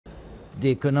The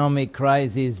economic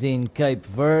crisis in Cape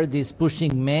Verde is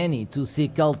pushing many to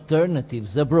seek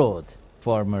alternatives abroad.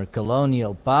 Former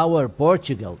colonial power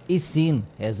Portugal is seen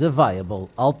as a viable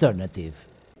alternative.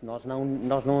 We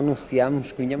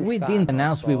didn't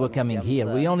announce we were coming here.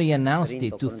 We only announced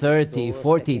it to 30,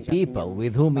 40 people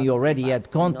with whom we already had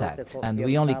contact. And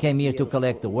we only came here to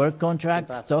collect the work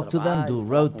contracts, talk to them, do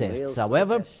road tests.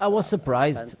 However, I was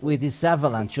surprised with this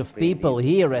avalanche of people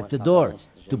here at the door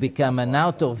to become an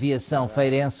autoviação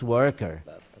feirense worker.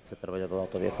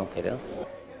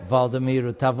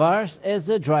 Valdemiro Tavares has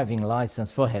a driving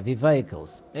license for heavy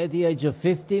vehicles. At the age of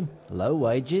 50, low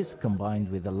wages combined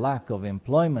with a lack of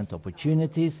employment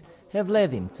opportunities have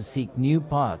led him to seek new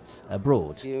paths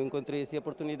abroad.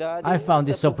 I found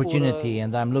this opportunity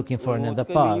and I'm looking for another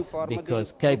path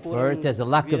because Cape Verde has a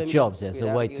lack of jobs as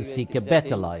a way to seek a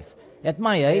better life. At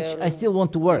my age, I still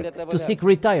want to work, to seek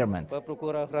retirement.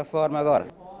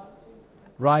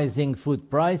 Rising food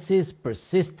prices,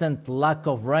 persistent lack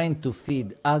of rain to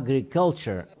feed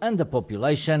agriculture and the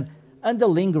population, and the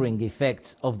lingering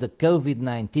effects of the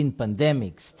COVID-19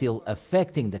 pandemic still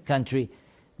affecting the country,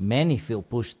 many feel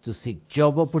pushed to seek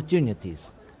job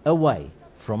opportunities away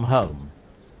from home.